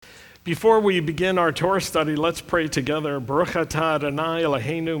Before we begin our Torah study, let's pray together. Baruch atah Adonai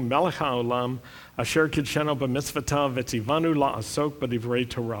Eloheinu melech haolam, asher kidshenu b'mitzvotav v'tzivanu la'asok b'divrei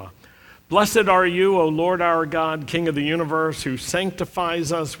Torah. Blessed are you, O Lord our God, King of the universe, who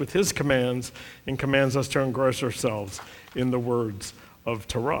sanctifies us with his commands and commands us to engross ourselves in the words of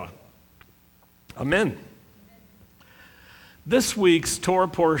Torah. Amen. This week's Torah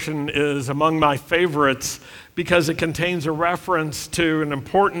portion is among my favorites because it contains a reference to an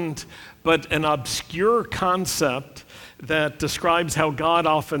important but an obscure concept that describes how God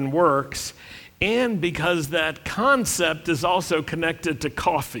often works, and because that concept is also connected to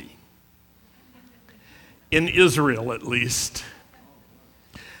coffee, in Israel at least.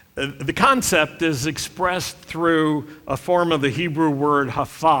 The concept is expressed through a form of the Hebrew word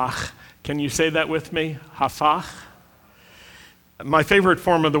hafach. Can you say that with me? Hafach? My favorite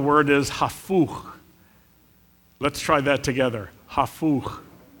form of the word is hafuch. Let's try that together. Hafuch.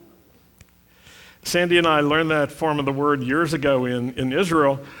 Sandy and I learned that form of the word years ago in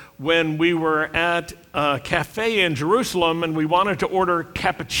Israel when we were at a cafe in Jerusalem and we wanted to order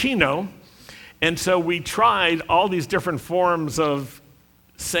cappuccino. And so we tried all these different forms of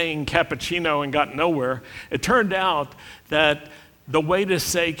saying cappuccino and got nowhere. It turned out that the way to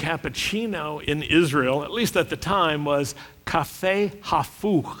say cappuccino in Israel, at least at the time, was cafe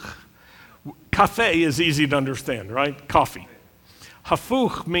hafuch. Cafe is easy to understand, right? Coffee.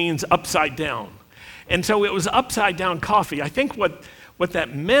 Hafuch means upside down. And so it was upside down coffee. I think what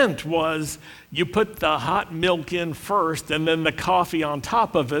that meant was you put the hot milk in first and then the coffee on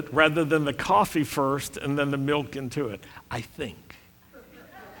top of it rather than the coffee first and then the milk into it, I think.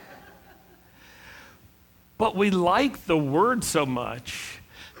 But we like the word so much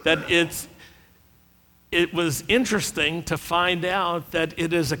that it was interesting to find out that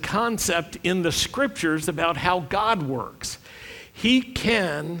it is a concept in the scriptures about how God works. He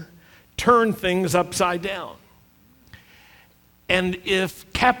can turn things upside down. And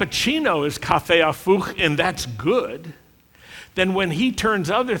if cappuccino is cafe hafuch, and that's good, then when he turns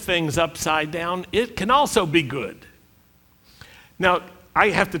other things upside down, it can also be good. Now, I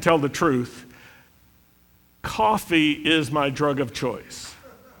have to tell the truth. Coffee is my drug of choice.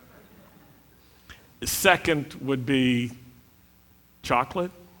 Second would be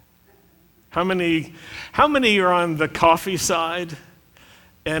chocolate. How many are on the coffee side?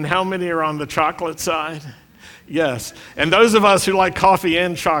 And how many are on the chocolate side? Yes. And those of us who like coffee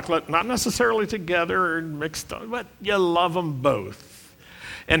and chocolate, not necessarily together or mixed up, but you love them both.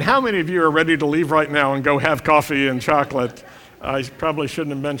 And how many of you are ready to leave right now and go have coffee and chocolate? I probably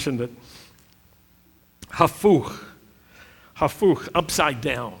shouldn't have mentioned it. Hafuch, upside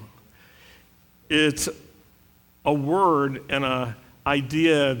down. It's a word and an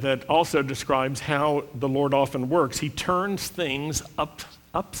idea that also describes how the Lord often works. He turns things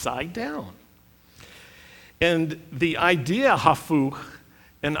upside down. And the idea hafuch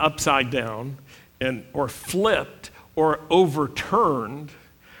and upside down or flipped or overturned,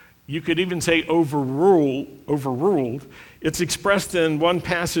 you could even say overruled. It's expressed in one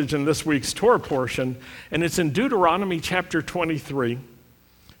passage in this week's Torah portion, and it's in Deuteronomy chapter 23,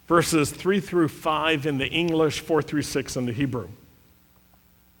 verses 3 through 5 in the English, 4 through 6 in the Hebrew.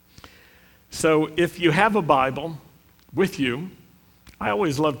 So if you have a Bible with you, I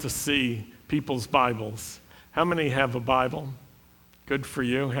always love to see people's Bibles. How many have a Bible? Good for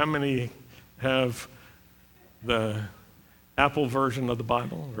you. How many have the Apple version of the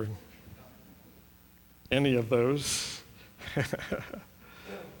Bible or any of those?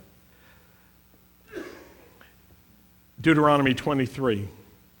 Deuteronomy 23.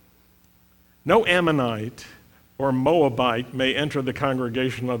 No Ammonite or Moabite may enter the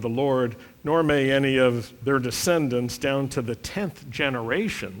congregation of the Lord, nor may any of their descendants down to the 10th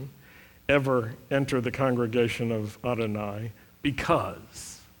generation ever enter the congregation of Adonai,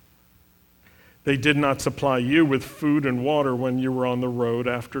 because they did not supply you with food and water when you were on the road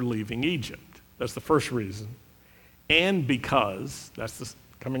after leaving Egypt. That's the first reason. And because,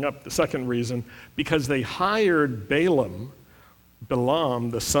 coming up, the second reason, because they hired Balaam,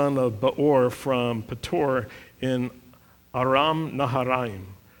 the son of Beor from Petor in Aram Naharaim,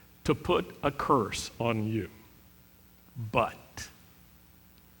 to put a curse on you. But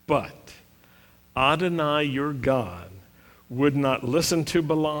Adonai your God would not listen to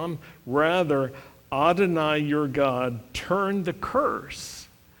Balaam. Rather, Adonai your God turned the curse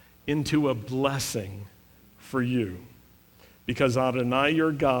into a blessing for you, because Adonai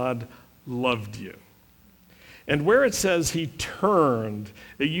your God loved you. And where it says he turned,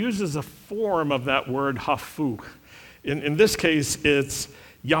 it uses a form of that word hafuch. In this case, it's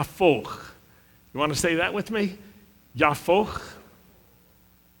yafoch. You want to say that with me? Yafoch.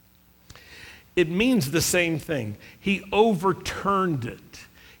 it means the same thing. He overturned it.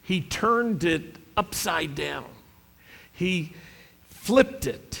 He turned it upside down. He flipped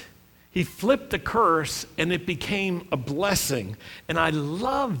it. He flipped the curse and it became a blessing. And I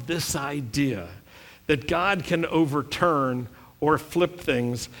love this idea that God can overturn or flip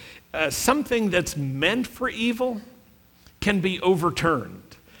things. Something that's meant for evil can be overturned.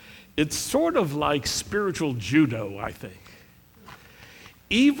 It's sort of like spiritual judo, I think.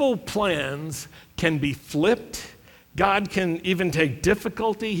 Evil plans can be flipped. God can even take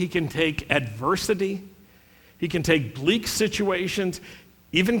difficulty. He can take adversity. He can take bleak situations,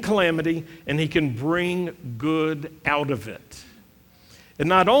 even calamity, and he can bring good out of it. And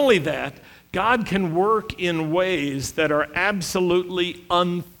not only that, God can work in ways that are absolutely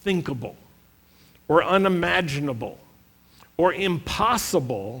unthinkable or unimaginable or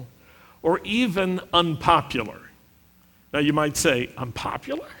impossible or even unpopular. Now you might say,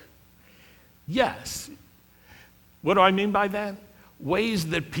 unpopular? Yes. What do I mean by that? Ways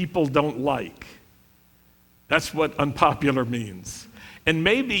that people don't like. That's what unpopular means. And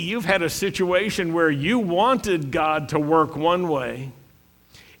maybe you've had a situation where you wanted God to work one way,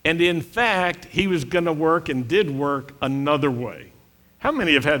 and in fact, he was going to work and did work another way. How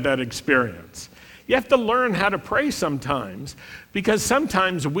many have had that experience? You have to learn how to pray sometimes, because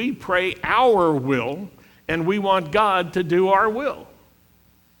sometimes we pray our will, and we want God to do our will.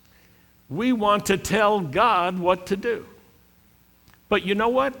 We want to tell God what to do. But you know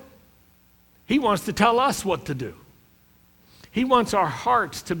what? He wants to tell us what to do. He wants our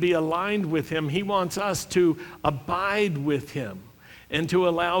hearts to be aligned with him. He wants us to abide with him and to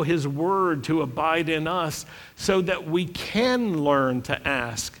allow his word to abide in us so that we can learn to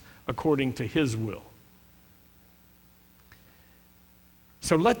ask according to his will.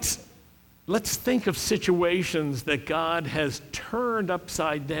 So let's think of situations that God has turned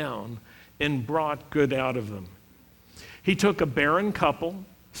upside down and brought good out of them. He took a barren couple,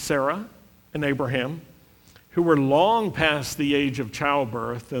 Sarah and Abraham, who were long past the age of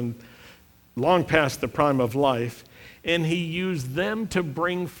childbirth and long past the prime of life, and he used them to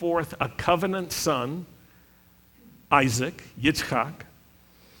bring forth a covenant son, Isaac, Yitzchak,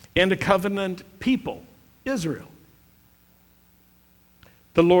 and a covenant people, Israel.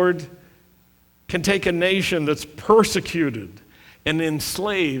 The Lord can take a nation that's persecuted and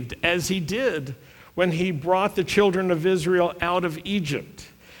enslaved, as he did when he brought the children of Israel out of Egypt,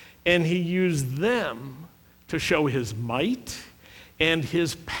 and he used them to show his might and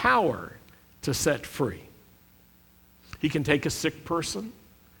his power to set free. He can take a sick person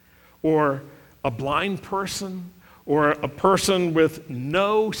or a blind person or a person with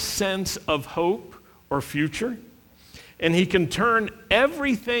no sense of hope or future, and he can turn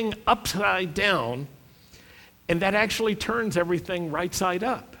everything upside down, and that actually turns everything right side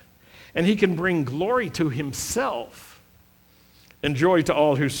up. And he can bring glory to himself and joy to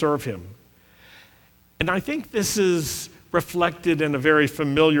all who serve him. And I think this is reflected in a very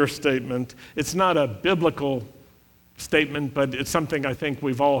familiar statement. It's not a biblical statement, but it's something I think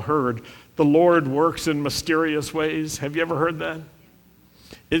we've all heard. The Lord works in mysterious ways. Have you ever heard that?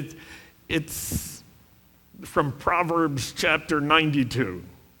 It's from Proverbs chapter 92.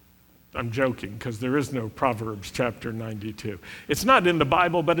 I'm joking, because there is no Proverbs chapter 92. It's not in the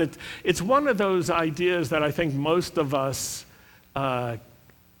Bible, but it's one of those ideas that I think most of us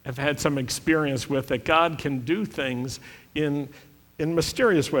have had some experience with, that God can do things in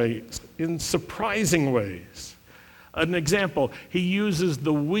mysterious ways, in surprising ways. An example, he uses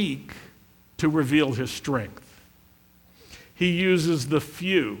the weak to reveal his strength. He uses the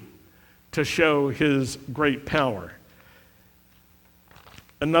few to show his great power.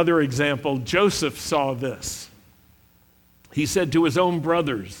 Another example, Joseph saw this. He said to his own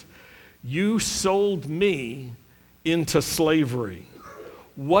brothers, "You sold me into slavery.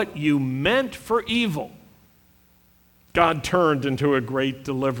 What you meant for evil, God turned into a great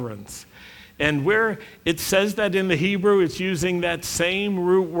deliverance." And where it says that in the Hebrew, it's using that same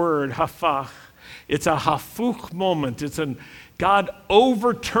root word, hafach. It's a hafuch moment. God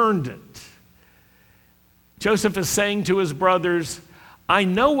overturned it. Joseph is saying to his brothers, I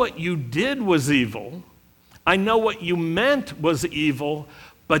know what you did was evil. I know what you meant was evil,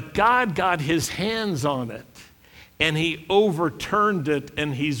 but God got his hands on it, and he overturned it,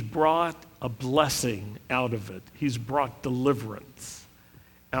 and he's brought a blessing out of it. He's brought deliverance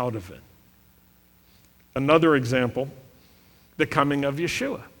out of it. Another example, the coming of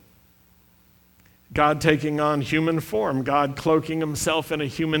Yeshua. God taking on human form, God cloaking himself in a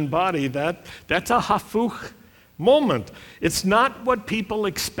human body, that's a hafuch moment. It's not what people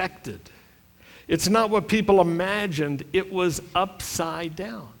expected. It's not what people imagined. It was upside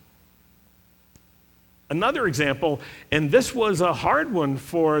down. Another example, and this was a hard one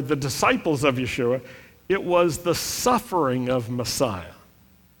for the disciples of Yeshua, it was the suffering of Messiah.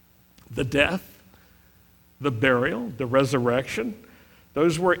 The death, the burial, the resurrection,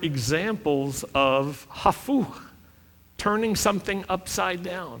 those were examples of hafuch, turning something upside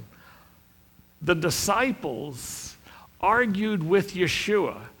down. The disciples argued with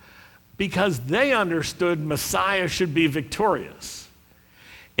Yeshua because they understood Messiah should be victorious.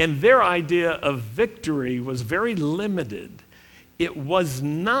 And their idea of victory was very limited. It was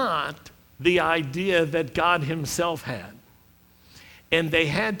not the idea that God himself had. And they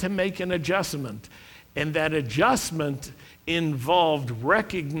had to make an adjustment. And that adjustment involved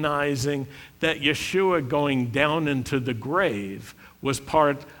recognizing that Yeshua going down into the grave was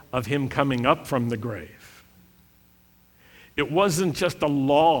part of him coming up from the grave. It wasn't just a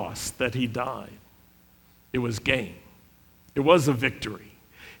loss that he died. It was gain. It was a victory.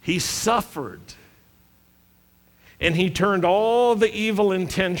 He suffered, and he turned all the evil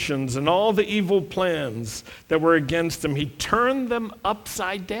intentions and all the evil plans that were against him, he turned them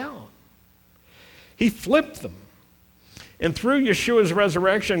upside down. He flipped them. And through Yeshua's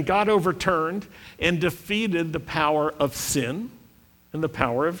resurrection, God overturned and defeated the power of sin and the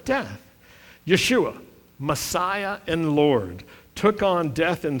power of death. Yeshua, Messiah and Lord, took on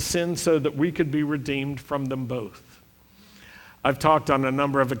death and sin so that we could be redeemed from them both. I've talked on a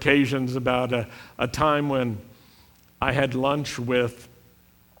number of occasions about a time when I had lunch with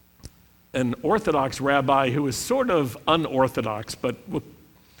an Orthodox rabbi who was sort of unorthodox, but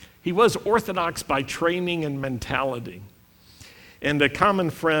he was Orthodox by training and mentality. And a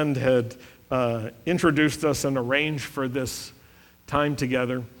common friend had introduced us and arranged for this time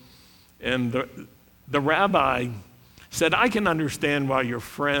together. And the rabbi said, I can understand why your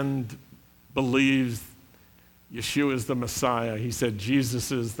friend believes Yeshua is the Messiah. He said,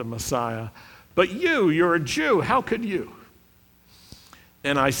 Jesus is the Messiah. But you're a Jew. How could you?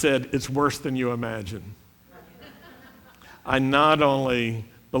 And I said, it's worse than you imagine. I not only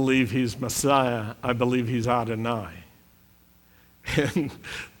believe he's Messiah, I believe he's Adonai. And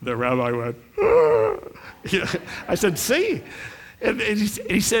the rabbi went, yeah. I said, see? And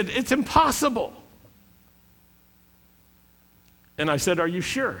he said, it's impossible. And I said, are you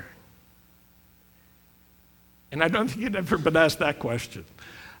sure? And I don't think you'd ever been asked that question.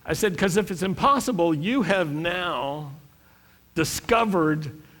 I said, because if it's impossible, you have now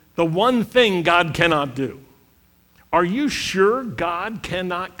discovered the one thing God cannot do. Are you sure God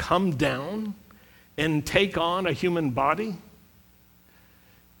cannot come down and take on a human body?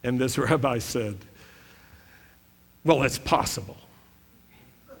 And this rabbi said, well, it's possible.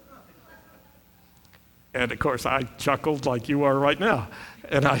 And of course, I chuckled like you are right now.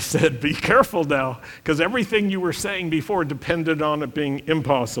 And I said, be careful now, because everything you were saying before depended on it being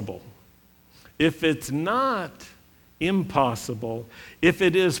impossible. If it's not impossible, if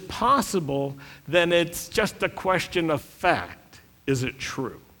it is possible, then it's just a question of fact. Is it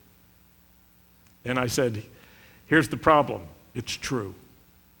true? And I said, here's the problem. It's true.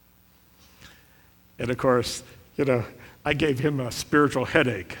 And of course, I gave him a spiritual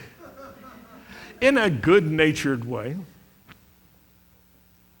headache in a good-natured way.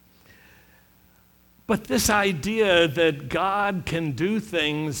 But this idea that God can do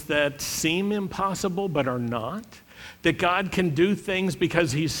things that seem impossible but are not, that God can do things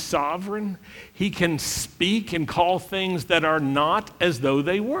because he's sovereign, he can speak and call things that are not as though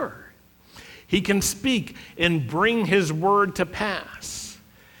they were. He can speak and bring his word to pass.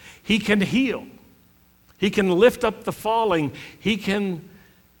 He can heal. He can lift up the falling. He can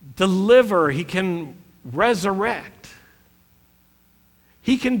deliver. He can resurrect.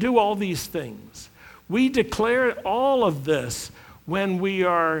 He can do all these things. We declare all of this when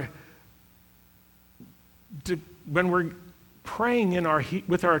we're praying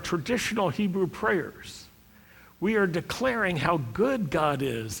with our traditional Hebrew prayers. We are declaring how good God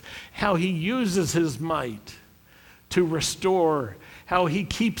is, how he uses his might to restore, how he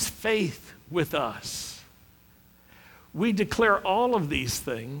keeps faith with us. We declare all of these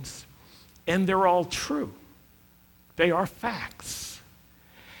things, and they're all true. They are facts.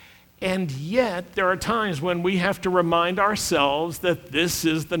 And yet, there are times when we have to remind ourselves that this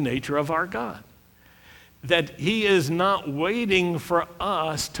is the nature of our God. That he is not waiting for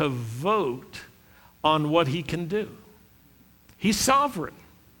us to vote on what he can do. He's sovereign.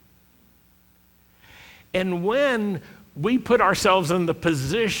 And when we put ourselves in the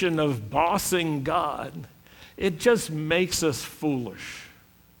position of bossing God, it just makes us foolish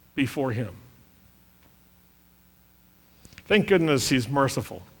before him. Thank goodness he's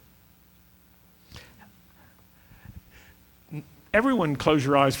merciful. Everyone close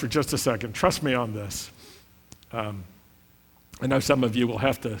your eyes for just a second. Trust me on this. I know some of you will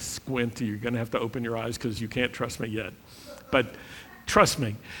have to squint. You're going to have to open your eyes because you can't trust me yet. But trust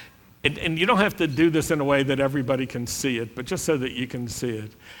me. And you don't have to do this in a way that everybody can see it, but just so that you can see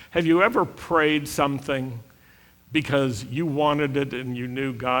it. Have you ever prayed something because you wanted it and you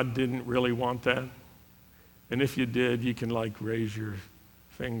knew God didn't really want that? And if you did, you can raise your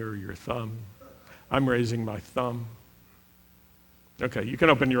finger, your thumb. I'm raising my thumb. Okay, you can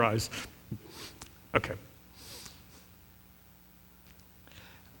open your eyes. Okay.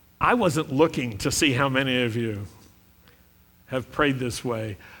 I wasn't looking to see how many of you have prayed this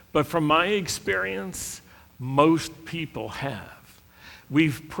way, but from my experience, most people have.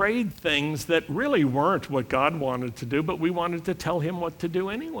 We've prayed things that really weren't what God wanted to do, but we wanted to tell him what to do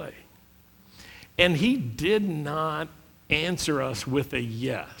anyway. And he did not answer us with a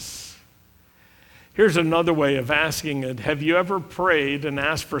yes. Here's another way of asking it. Have you ever prayed and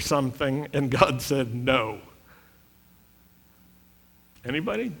asked for something and God said no?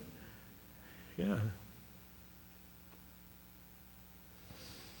 Anybody? Yeah.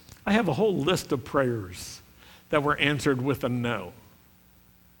 I have a whole list of prayers that were answered with a no.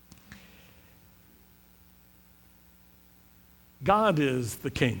 God is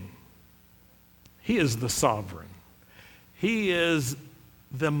the king. He is the sovereign. He is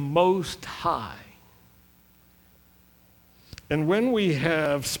the most high. And when we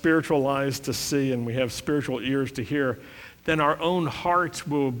have spiritual eyes to see and we have spiritual ears to hear, then our own hearts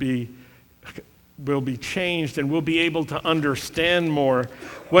will be changed and we'll be able to understand more.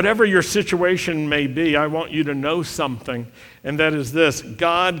 Whatever your situation may be, I want you to know something, and that is this: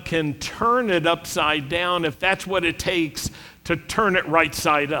 God can turn it upside down if that's what it takes to turn it right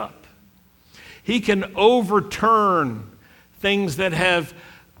side up. He can overturn things that have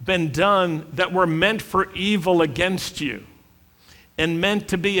been done that were meant for evil against you and meant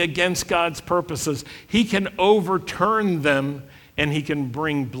to be against God's purposes. He can overturn them, and he can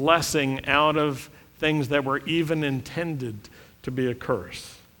bring blessing out of things that were even intended to be a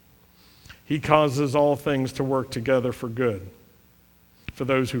curse. He causes all things to work together for good, for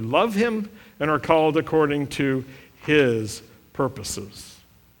those who love him and are called according to his purposes.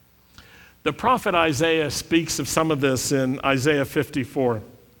 The prophet Isaiah speaks of some of this in Isaiah 54.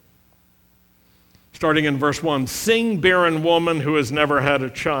 Starting in verse 1, "Sing, barren woman who has never had a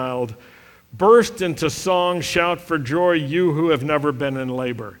child. Burst into song, shout for joy, you who have never been in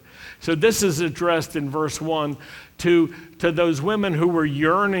labor." So this is addressed in verse 1 to those women who were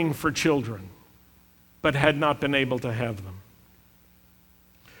yearning for children, but had not been able to have them.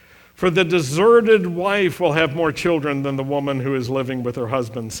 "For the deserted wife will have more children than the woman who is living with her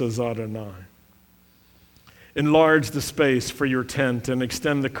husband, says Adonai. Enlarge the space for your tent and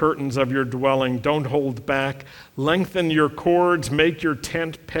extend the curtains of your dwelling. Don't hold back. Lengthen your cords. Make your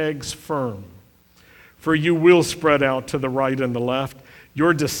tent pegs firm. For you will spread out to the right and the left.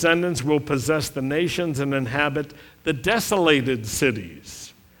 Your descendants will possess the nations and inhabit the desolated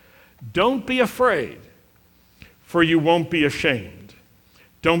cities. Don't be afraid, for you won't be ashamed.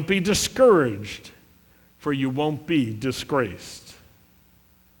 Don't be discouraged, for you won't be disgraced."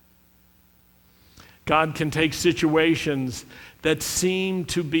 God can take situations that seem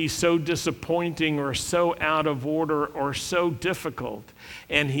to be so disappointing or so out of order or so difficult,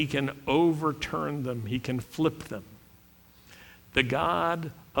 and he can overturn them. He can flip them. The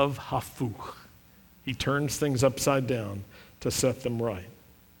God of Hafuch. He turns things upside down to set them right.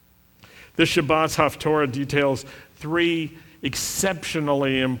 This Shabbat's Haftorah details three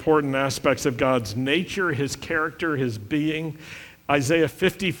exceptionally important aspects of God's nature, his character, his being. Isaiah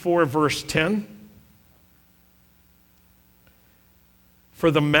 54, verse 10.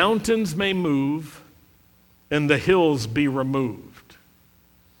 "For the mountains may move and the hills be removed."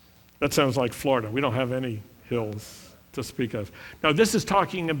 That sounds like Florida. We don't have any hills to speak of. Now, this is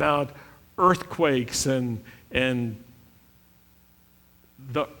talking about earthquakes and the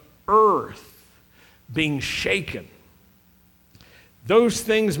earth being shaken. Those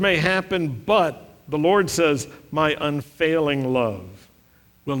things may happen, but the Lord says, "My unfailing love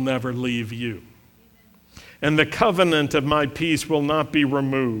will never leave you. And the covenant of my peace will not be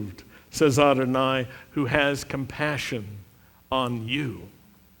removed, says Adonai, who has compassion on you."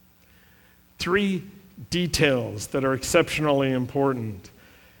 Three details that are exceptionally important.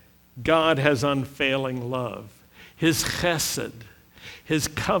 God has unfailing love. His chesed, his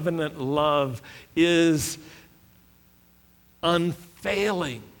covenant love, is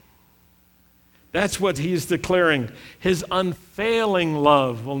unfailing. That's what he's declaring. His unfailing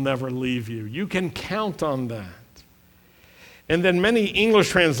love will never leave you. You can count on that. And then many English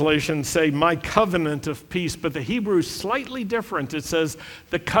translations say, my covenant of peace, but the Hebrew is slightly different. It says,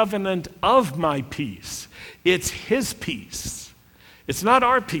 the covenant of my peace. It's his peace. It's not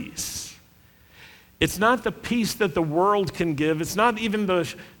our peace. It's not the peace that the world can give. It's not even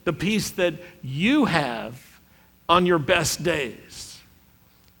the peace that you have on your best days.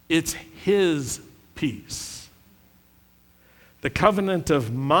 It's his peace. The covenant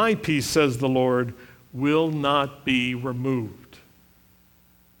of my peace, says the Lord, will not be removed.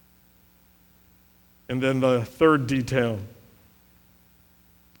 And then the third detail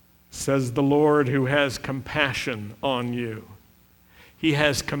says the Lord who has compassion on you. He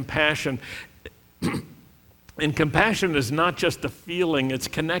has compassion. And compassion is not just a feeling, it's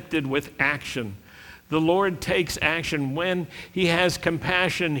connected with action. The Lord takes action. When he has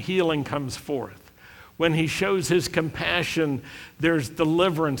compassion, healing comes forth. When he shows his compassion, there's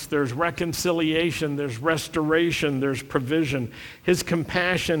deliverance, there's reconciliation, there's restoration, there's provision. His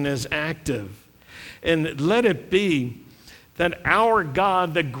compassion is active. And let it be that our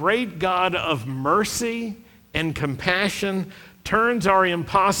God, the great God of mercy and compassion, turns our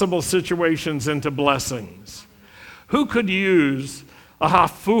impossible situations into blessings. Who could use a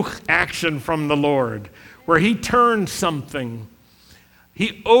hafuch action from the Lord, where he turns something,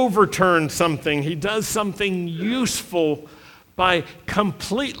 he overturns something, he does something useful by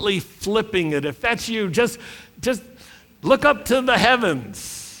completely flipping it? If that's you, just look up to the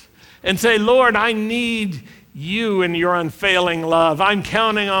heavens and say, Lord, I need you and your unfailing love. I'm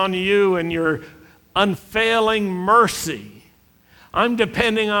counting on you and your unfailing mercy. I'm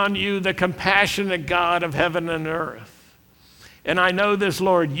depending on you, the compassionate God of heaven and earth. And I know this,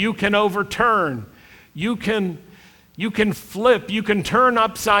 Lord, you can overturn, you can flip, you can turn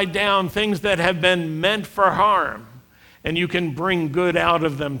upside down things that have been meant for harm, and you can bring good out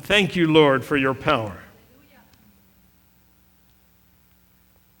of them. Thank you, Lord, for your power.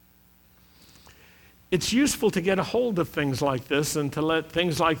 It's useful to get a hold of things like this and to let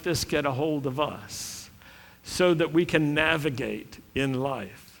things like this get a hold of us so that we can navigate in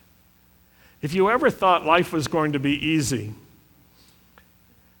life. If you ever thought life was going to be easy,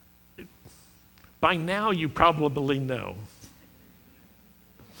 by now you probably know.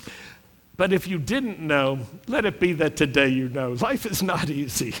 But if you didn't know, let it be that today you know. Life is not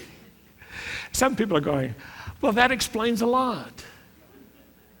easy. Some people are going, well, that explains a lot.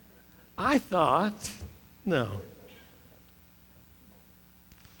 I thought, no.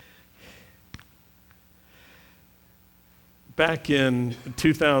 Back in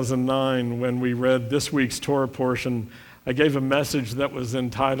 2009, when we read this week's Torah portion, I gave a message that was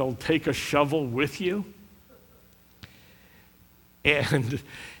entitled, Take a Shovel With You. And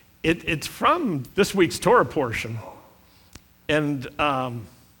it's from this week's Torah portion. And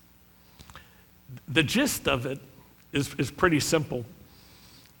the gist of it is pretty simple.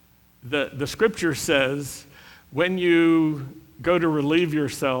 The scripture says, when you go to relieve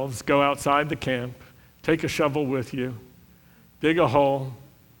yourselves, go outside the camp, take a shovel with you, dig a hole,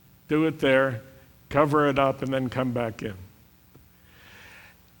 do it there, cover it up, and then come back in.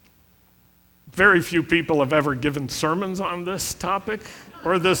 Very few people have ever given sermons on this topic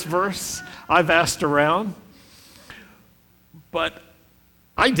or this verse. I've asked around, but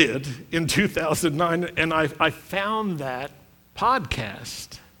I did in 2009, and I found that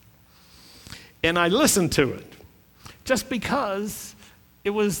podcast, and I listened to it just because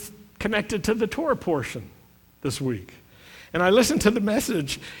it was connected to the Torah portion this week. And I listened to the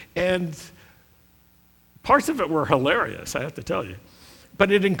message, and parts of it were hilarious, I have to tell you.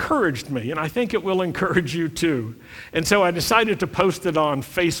 But it encouraged me, and I think it will encourage you too. And so I decided to post it on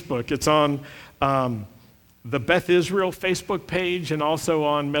Facebook. It's on the Beth Israel Facebook page and also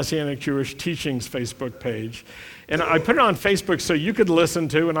on Messianic Jewish Teachings Facebook page. And I put it on Facebook so you could listen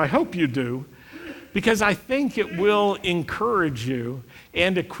to, and I hope you do, because I think it will encourage you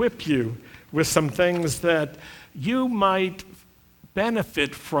and equip you with some things that you might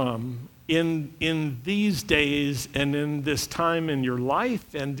benefit from in these days and in this time in your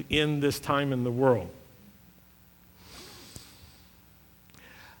life and in this time in the world.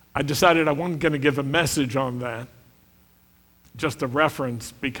 I decided I wasn't going to give a message on that, just a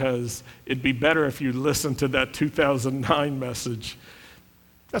reference, because it'd be better if you listened to that 2009 message.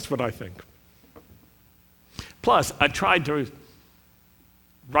 That's what I think. Plus, I tried to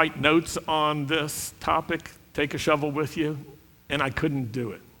write notes on this topic, take a shovel with you, and I couldn't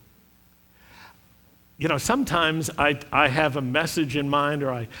do it. You know, sometimes I have a message in mind,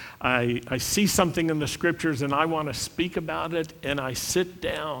 or I see something in the scriptures and I want to speak about it, and I sit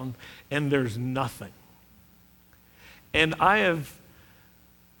down and there's nothing. And I have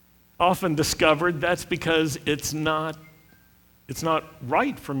often discovered that's because it's not It's not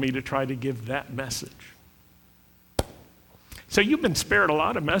right for me to try to give that message. So you've been spared a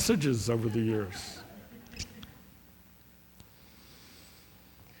lot of messages over the years.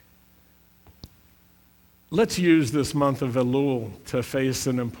 Let's use this month of Elul to face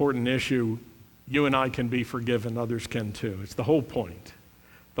an important issue. You and I can be forgiven, others can too. It's the whole point.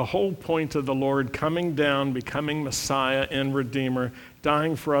 The whole point of the Lord coming down, becoming Messiah and Redeemer,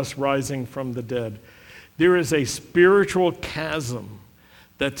 dying for us, rising from the dead. There is a spiritual chasm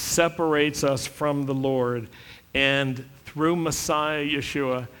that separates us from the Lord, and through Messiah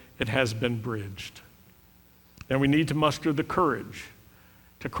Yeshua, it has been bridged. And we need to muster the courage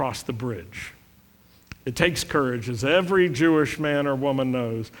to cross the bridge. It takes courage, as every Jewish man or woman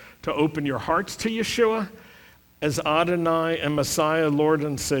knows, to open your hearts to Yeshua as Adonai and Messiah, Lord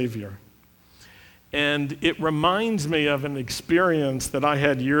and Savior. And it reminds me of an experience that I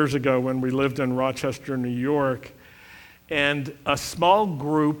had years ago when we lived in Rochester, New York. And a small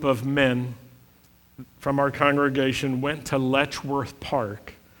group of men from our congregation went to Letchworth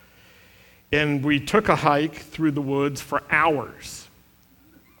Park. And we took a hike through the woods for hours.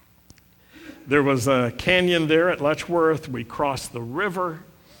 There was a canyon there at Letchworth. We crossed the river,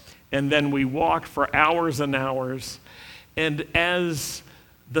 and then we walked for hours and hours. And as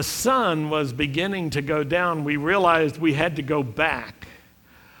the sun was beginning to go down, we realized we had to go back.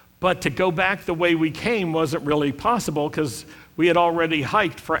 But to go back the way we came wasn't really possible because we had already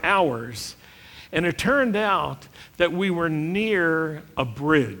hiked for hours. And it turned out that we were near a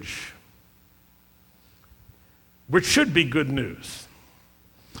bridge, which should be good news.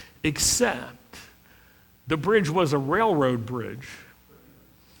 Except the bridge was a railroad bridge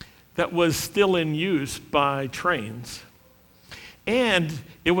that was still in use by trains. And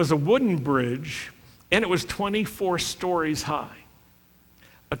it was a wooden bridge, and it was 24 stories high,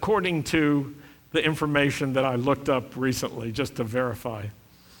 according to the information that I looked up recently just to verify.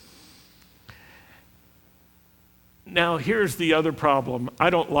 Now, here's the other problem. I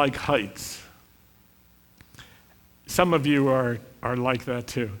don't like heights. Some of you are like that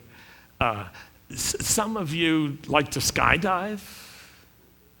too. Some of you like to skydive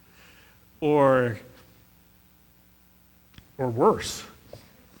or worse.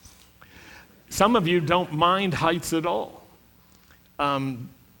 Some of you don't mind heights at all.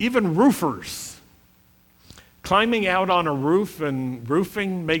 Even roofers. Climbing out on a roof and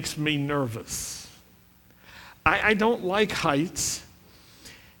roofing makes me nervous. I don't like heights.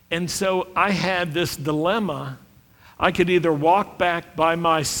 And so I had this dilemma. I could either walk back by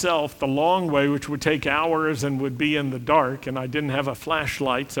myself the long way, which would take hours and would be in the dark, and I didn't have a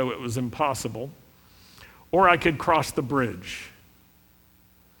flashlight, so it was impossible, or I could cross the bridge.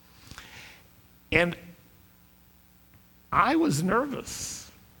 And I was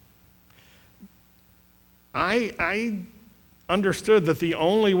nervous. I understood that the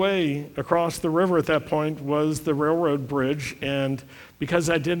only way across the river at that point was the railroad bridge, and because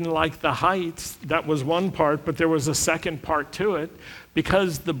I didn't like the heights, that was one part, but there was a second part to it.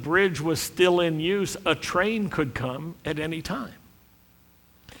 Because the bridge was still in use, a train could come at any time.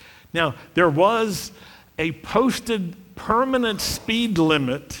 Now, there was a posted permanent speed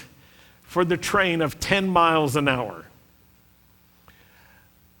limit for the train of 10 miles an hour.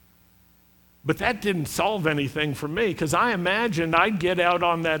 But that didn't solve anything for me, because I imagined I'd get out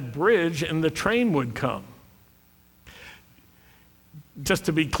on that bridge and the train would come. Just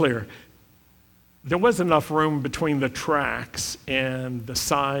to be clear, there was enough room between the tracks and the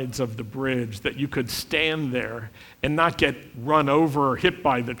sides of the bridge that you could stand there and not get run over or hit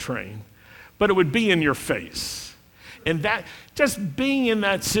by the train, but it would be in your face. And that, just being in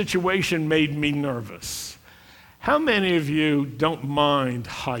that situation made me nervous. How many of you don't mind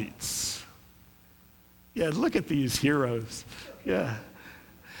heights? Yeah, look at these heroes. Yeah.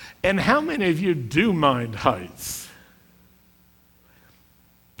 And how many of you do mind heights?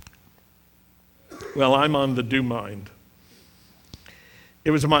 Well, I'm on the do mind.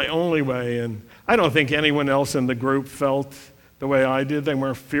 It was my only way, and I don't think anyone else in the group felt the way I did. They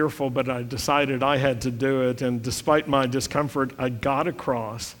weren't fearful, but I decided I had to do it, and despite my discomfort, I got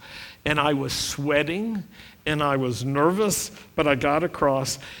across, and I was sweating, and I was nervous, but I got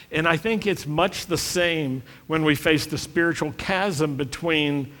across. And I think it's much the same when we face the spiritual chasm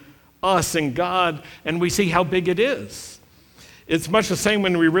between us and God, and we see how big it is. It's much the same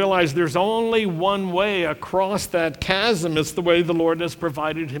when we realize there's only one way across that chasm. It's the way the Lord has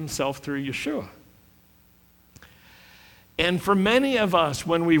provided himself through Yeshua. And for many of us,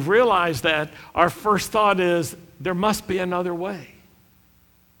 when we realize that, our first thought is, there must be another way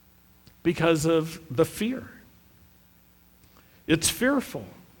because of the fear. It's fearful.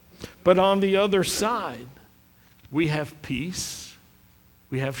 But on the other side, we have peace,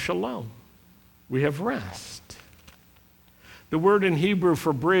 we have shalom, we have rest. The word in Hebrew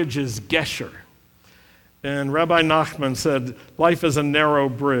for bridge is gesher. And Rabbi Nachman said, life is a narrow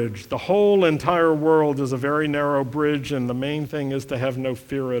bridge. The whole entire world is a very narrow bridge, and the main thing is to have no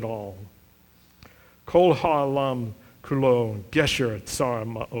fear at all. Kol ha'alam kulo gesher tsar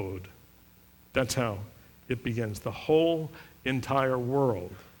ma'od. That's how it begins. The whole entire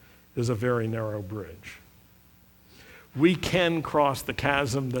world is a very narrow bridge. We can cross the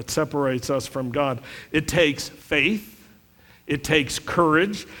chasm that separates us from God. It takes faith. It takes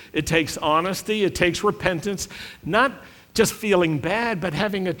courage, it takes honesty, it takes repentance, not just feeling bad, but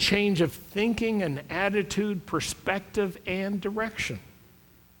having a change of thinking and attitude, perspective, and direction.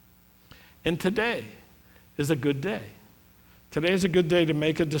 And today is a good day. Today is a good day to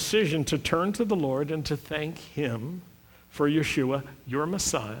make a decision to turn to the Lord and to thank Him for Yeshua, your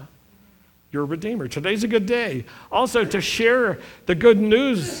Messiah, your Redeemer. Today's a good day also to share the good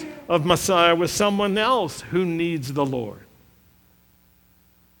news of Messiah with someone else who needs the Lord.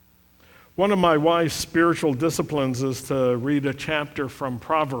 One of my wife's spiritual disciplines is to read a chapter from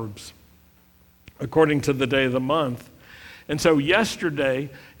Proverbs according to the day of the month. And so yesterday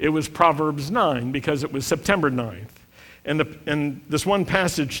it was Proverbs 9 because it was September 9th. And this one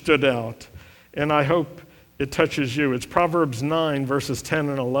passage stood out, and I hope it touches you. It's Proverbs 9, verses 10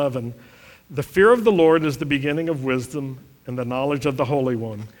 and 11. The fear of the Lord is the beginning of wisdom, and the knowledge of the Holy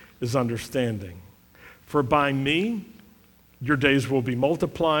One is understanding. For by me your days will be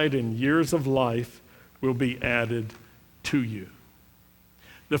multiplied, and years of life will be added to you.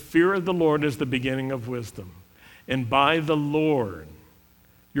 The fear of the Lord is the beginning of wisdom. And by the Lord,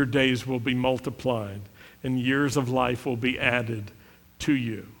 your days will be multiplied, and years of life will be added to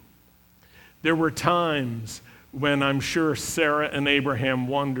you. There were times when I'm sure Sarah and Abraham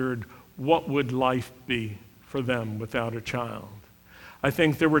wondered, what would life be for them without a child? I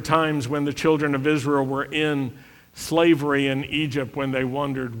think there were times when the children of Israel were in slavery in Egypt when they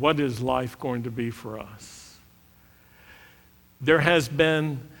wondered, what is life going to be for us? There has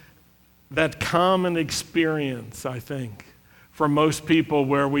been that common experience, I think, for most people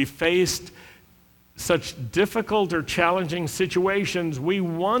where we faced such difficult or challenging situations, we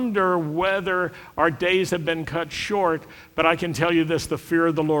wonder whether our days have been cut short, but I can tell you this, the fear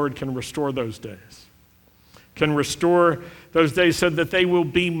of the Lord can restore those days. Can restore those days so that they will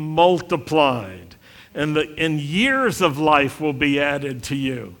be multiplied. And years of life will be added to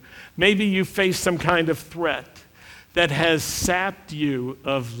you. Maybe you face some kind of threat that has sapped you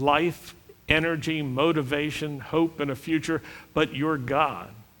of life, energy, motivation, hope, and a future, but your God,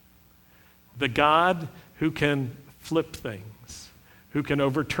 the God who can flip things, who can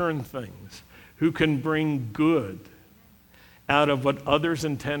overturn things, who can bring good out of what others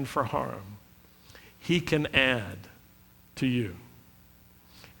intend for harm, He can add to you.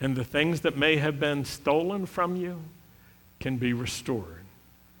 And the things that may have been stolen from you can be restored.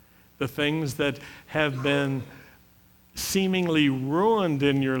 The things that have been seemingly ruined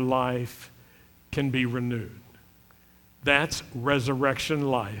in your life can be renewed. That's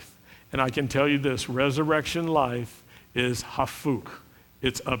resurrection life. And I can tell you this, resurrection life is hafuk.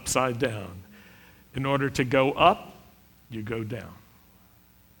 It's upside down. In order to go up, you go down.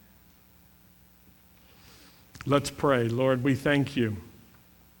 Let's pray. Lord, we thank you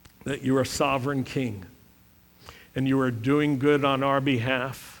that you are sovereign King and you are doing good on our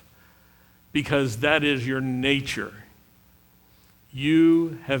behalf because that is your nature.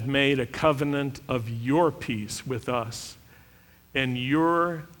 You have made a covenant of your peace with us, and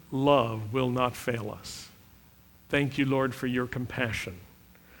your love will not fail us. Thank you, Lord, for your compassion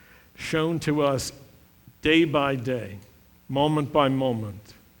shown to us day by day, moment by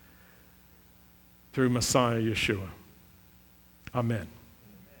moment, through Messiah Yeshua. Amen.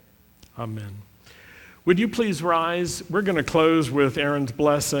 Amen. Would you please rise? We're going to close with Aaron's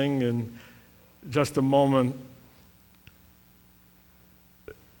blessing in just a moment.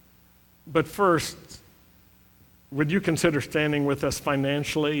 But first, would you consider standing with us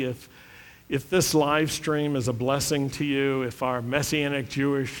financially? If this live stream is a blessing to you, if our Messianic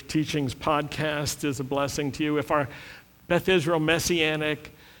Jewish Teachings podcast is a blessing to you, if our Beth Israel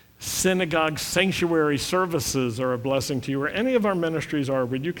Messianic Synagogue Sanctuary services are a blessing to you, or any of our ministries are,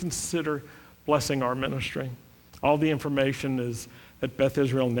 would you consider blessing our ministry? All the information is at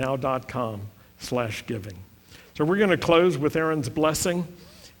bethisraelnow.com/giving. So we're going to close with Aaron's blessing,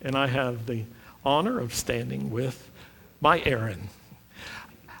 and I have the honor of standing with my Aaron.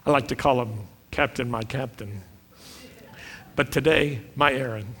 I like to call him Captain, my captain. But today, my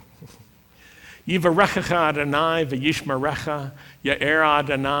Aaron. Yivarechecha Adonai v'yishmerecha, Ya'er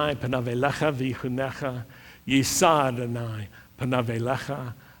Adonai panav elecha v'yichunecha, Yisa Adonai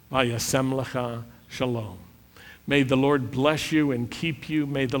panavelecha vayasem lecha shalom. May the Lord bless you and keep you.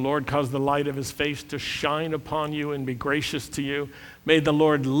 May the Lord cause the light of his face to shine upon you and be gracious to you. May the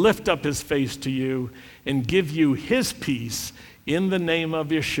Lord lift up his face to you and give you his peace in the name of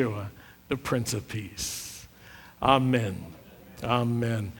Yeshua, the Prince of Peace. Amen. Amen.